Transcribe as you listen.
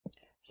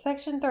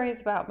Section 3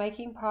 is about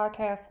making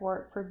podcasts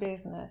work for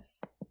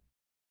business.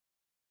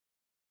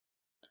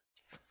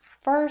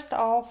 First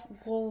off,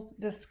 we'll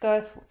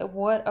discuss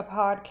what a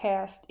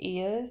podcast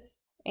is.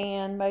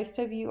 And most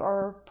of you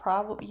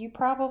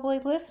probably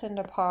listen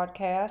to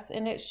podcasts,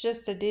 and it's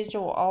just a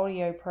digital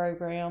audio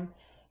program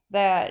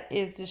that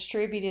is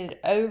distributed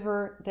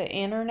over the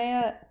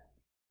internet.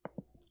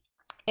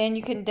 And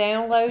you can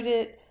download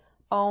it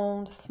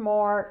on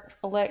smart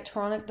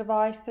electronic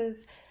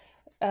devices.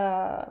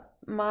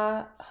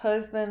 My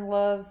husband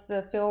loves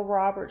the Phil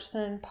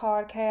Robertson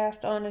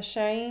podcast,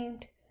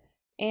 Unashamed.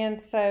 And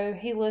so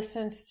he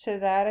listens to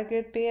that a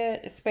good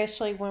bit,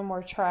 especially when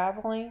we're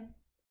traveling.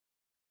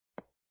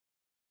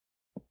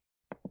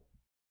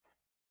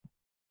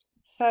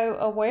 So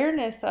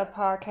awareness of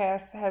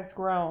podcasts has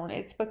grown.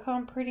 It's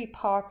become pretty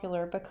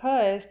popular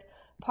because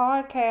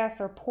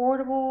podcasts are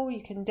portable.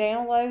 You can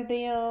download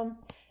them,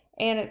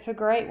 and it's a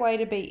great way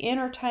to be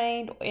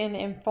entertained and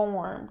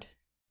informed.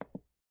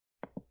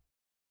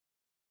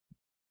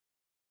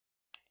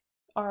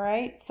 All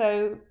right,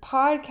 so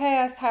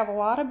podcasts have a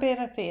lot of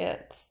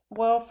benefits.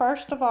 Well,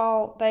 first of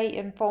all, they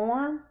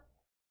inform.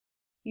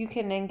 You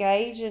can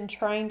engage and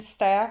train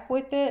staff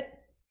with it.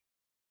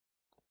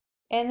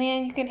 And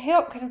then you can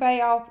help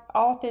convey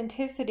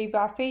authenticity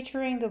by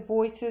featuring the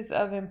voices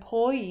of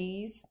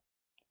employees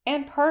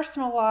and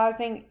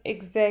personalizing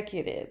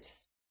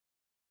executives.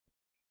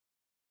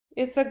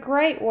 It's a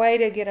great way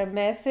to get a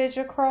message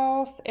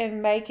across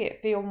and make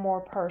it feel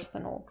more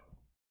personal.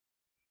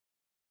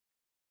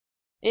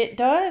 It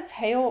does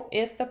help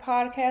if the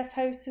podcast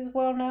host is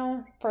well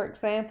known. For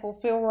example,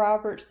 Phil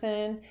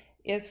Robertson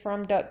is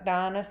from Duck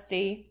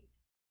Dynasty.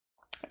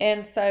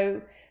 And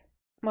so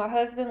my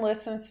husband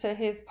listens to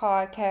his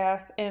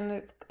podcast, and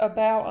it's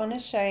about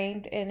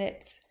Unashamed, and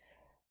it's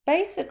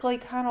basically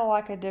kind of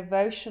like a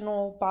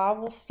devotional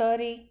Bible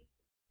study.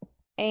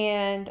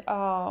 And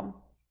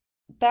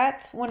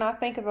that's when I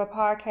think of a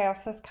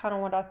podcast, that's kind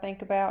of what I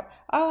think about.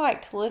 I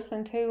like to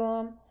listen to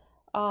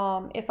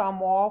them if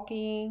I'm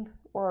walking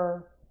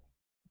or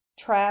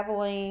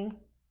traveling,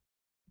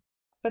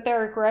 but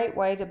they're a great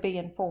way to be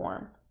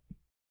informed.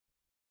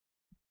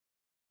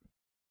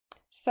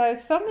 So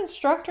some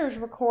instructors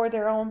record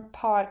their own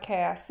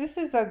podcasts. This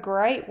is a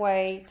great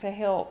way to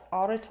help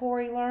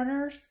auditory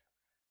learners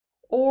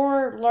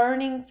or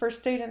learning for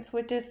students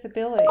with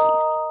disabilities.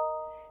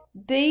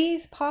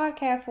 These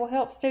podcasts will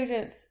help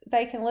students.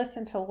 They can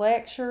listen to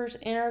lectures,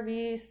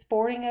 interviews,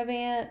 sporting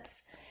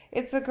events.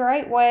 It's a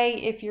great way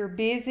if you're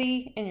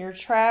busy and you're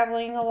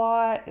traveling a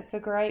lot. It's a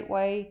great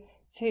way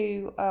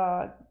to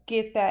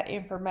get that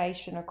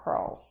information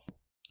across.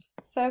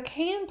 So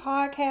can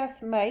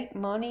podcasts make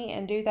money,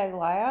 and do they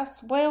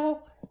last?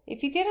 Well,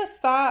 if you get a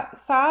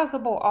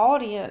sizable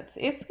audience,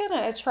 it's going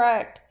to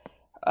attract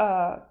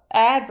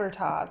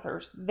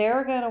advertisers.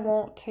 They're going to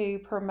want to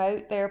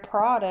promote their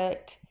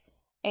product.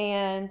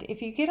 And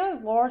if you get a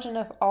large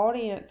enough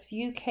audience,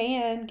 you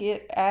can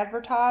get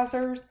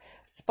advertisers.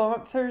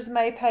 Sponsors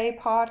may pay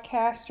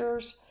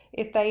podcasters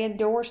if they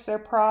endorse their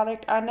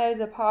product. I know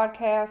the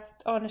podcast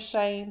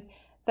Unashamed,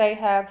 they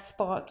have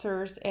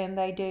sponsors and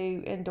they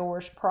do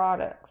endorse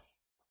products.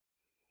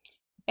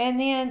 And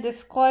then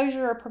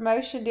disclosure of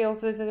promotion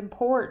deals is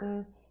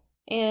important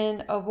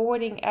in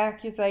avoiding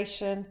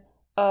accusation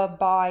of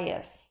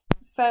bias.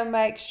 So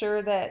make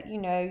sure that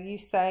you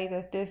say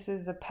that this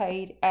is a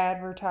paid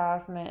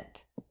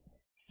advertisement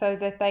so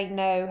that they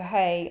know,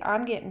 hey,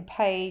 I'm getting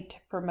paid to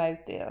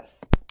promote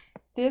this.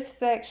 This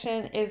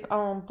section is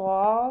on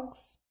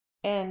blogs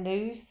and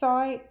news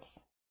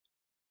sites.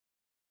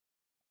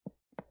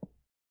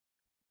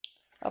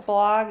 A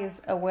blog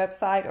is a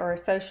website or a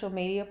social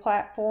media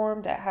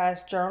platform that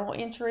has journal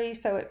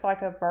entries, so it's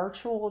like a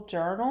virtual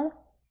journal.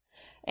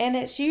 And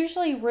it's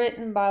usually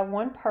written by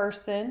one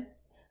person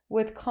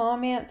with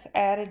comments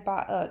added by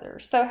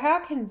others. So how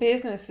can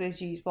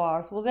businesses use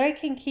blogs? Well, they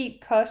can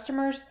keep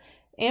customers,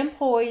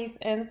 employees,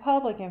 and the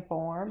public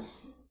informed.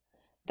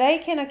 They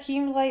can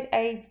accumulate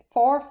a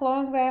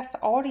far-flung vast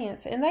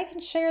audience, and they can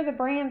share the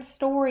brand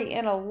story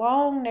in a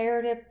long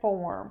narrative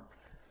form.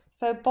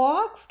 So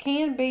blogs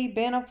can be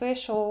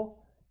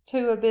beneficial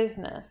to a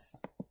business.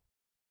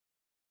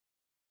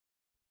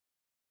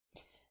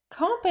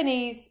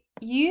 Companies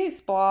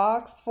use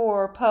blogs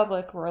for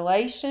public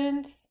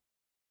relations,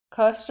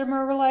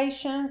 customer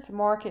relations,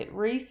 market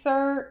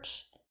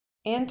research,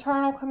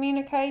 internal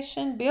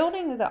communication,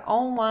 building the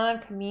online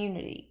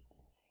community.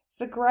 It's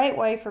a great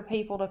way for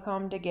people to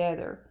come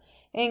together,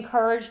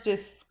 encourage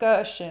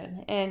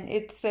discussion, and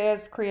it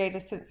says create a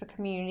sense of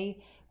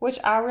community, which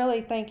I really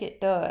think it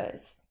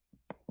does.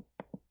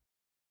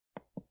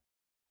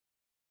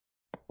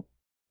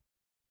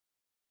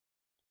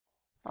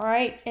 All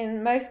right,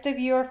 and most of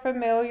you are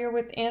familiar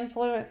with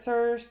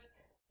influencers.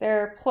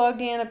 They're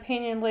plugged-in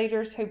opinion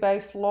leaders who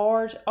boast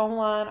large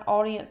online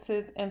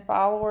audiences and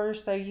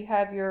followers. So you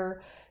have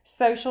your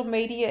social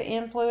media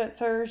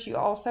influencers. You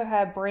also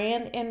have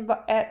brand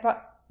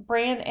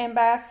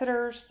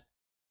ambassadors.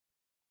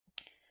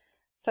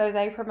 So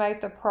they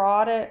promote the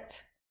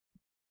product.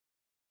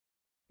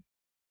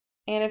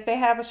 And if they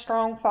have a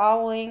strong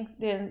following,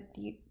 then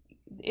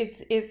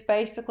it's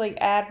basically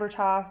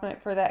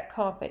advertisement for that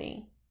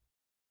company.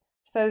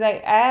 So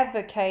they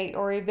advocate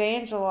or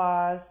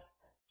evangelize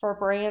for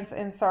brands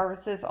and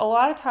services. A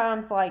lot of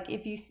times, like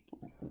if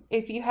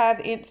you have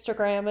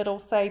Instagram, it'll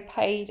say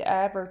paid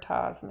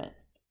advertisement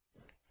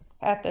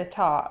at the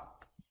top.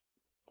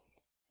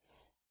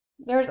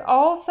 There's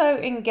also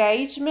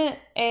engagement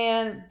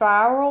and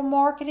viral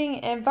marketing.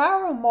 And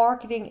viral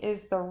marketing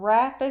is the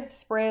rapid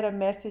spread of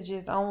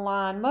messages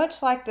online,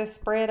 much like the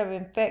spread of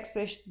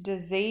infectious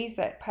disease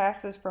that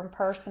passes from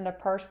person to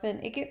person.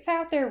 It gets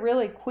out there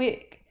really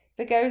quick.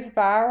 If it goes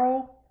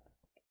viral,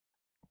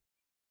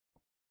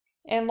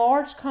 and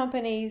large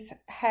companies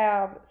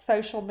have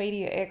social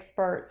media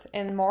experts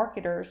and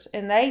marketers,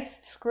 and they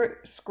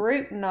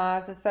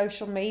scrutinize the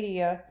social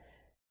media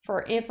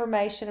for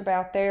information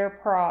about their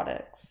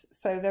products.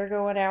 So they're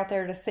going out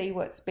there to see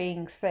what's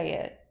being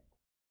said.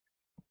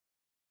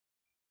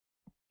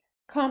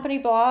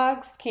 Company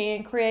blogs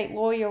can create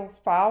loyal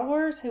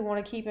followers who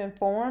want to keep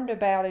informed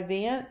about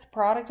events,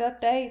 product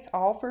updates,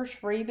 offers,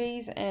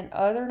 freebies, and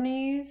other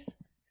news.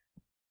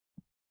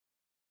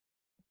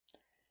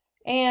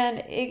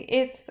 And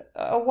it's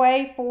a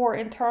way for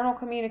internal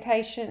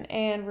communication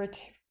and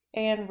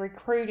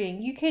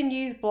recruiting. You can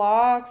use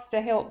blogs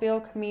to help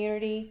build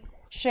community,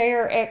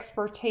 share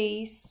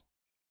expertise,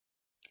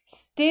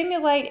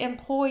 stimulate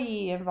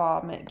employee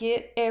involvement,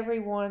 get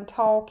everyone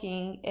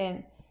talking,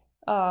 and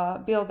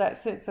build that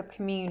sense of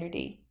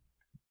community.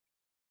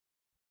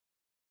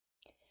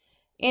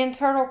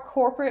 Internal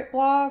corporate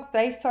blogs,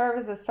 they serve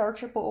as a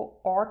searchable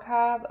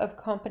archive of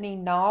company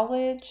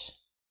knowledge.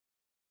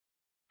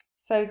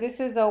 So this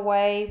is a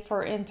way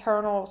for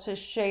internal to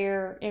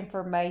share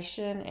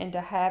information and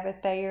to have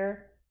it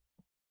there.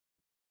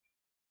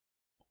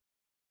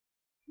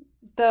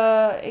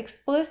 The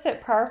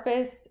explicit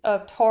purpose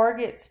of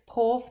Target's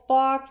Pulse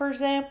blog, for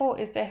example,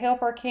 is to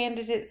help our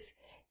candidates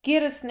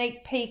get a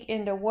sneak peek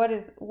into what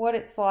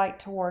it's like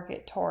to work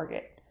at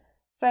Target.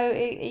 So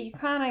you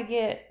kind of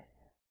get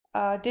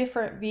a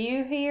different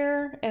view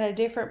here and a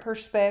different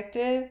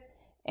perspective,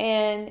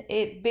 and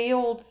it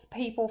builds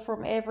people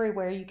from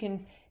everywhere. You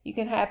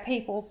can have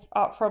people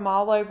from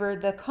all over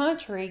the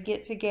country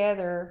get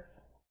together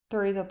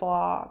through the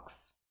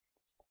blogs.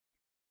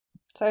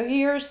 So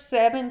here's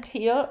 7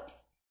 tips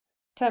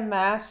to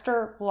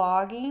master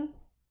blogging.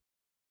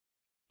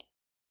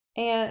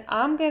 And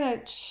I'm going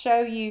to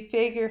show you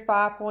figure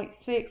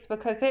 5.6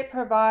 because it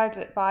provides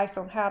advice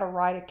on how to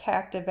write a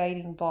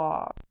captivating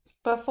blog.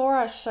 Before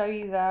I show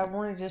you that, I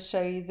wanted to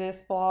show you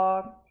this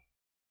blog.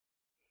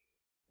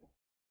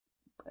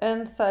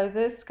 And so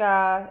this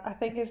guy, I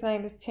think his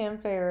name is Tim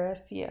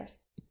Ferriss,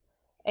 yes.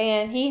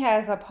 And he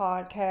has a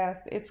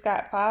podcast. It's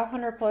got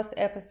 500 plus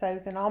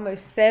episodes and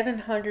almost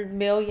 700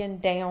 million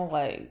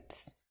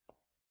downloads.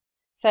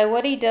 So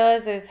what he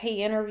does is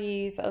he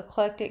interviews an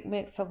eclectic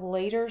mix of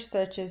leaders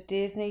such as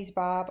Disney's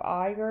Bob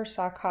Iger,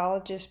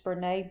 psychologist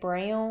Brene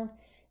Brown,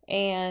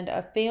 and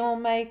a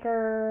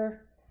filmmaker.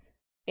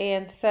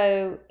 And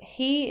so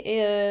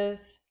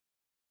his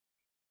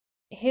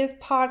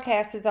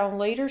podcast is on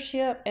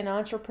leadership and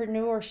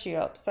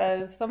entrepreneurship.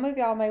 So some of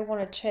y'all may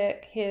want to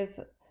check his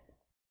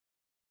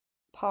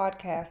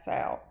podcast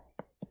out.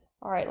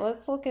 All right,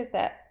 let's look at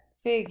that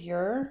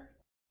figure.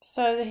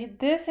 So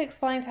this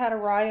explains how to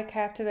write a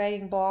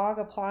captivating blog,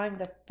 applying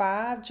the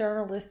 5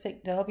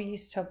 journalistic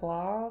W's to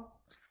blog.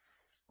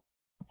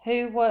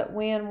 Who, what,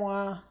 when,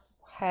 why,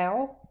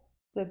 how.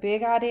 The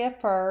big idea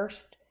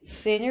first,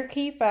 then your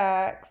key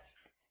facts,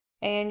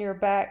 and your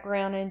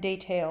background and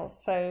details.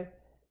 So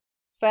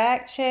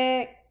fact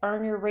check,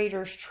 earn your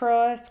reader's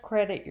trust,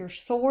 credit your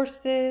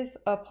sources,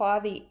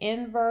 apply the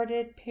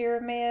inverted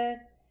pyramid,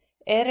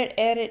 edit,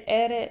 edit,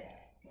 edit,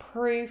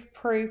 proof,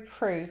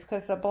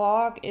 because a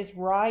blog is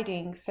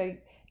writing, so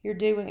you're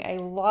doing a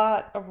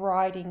lot of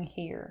writing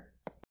here.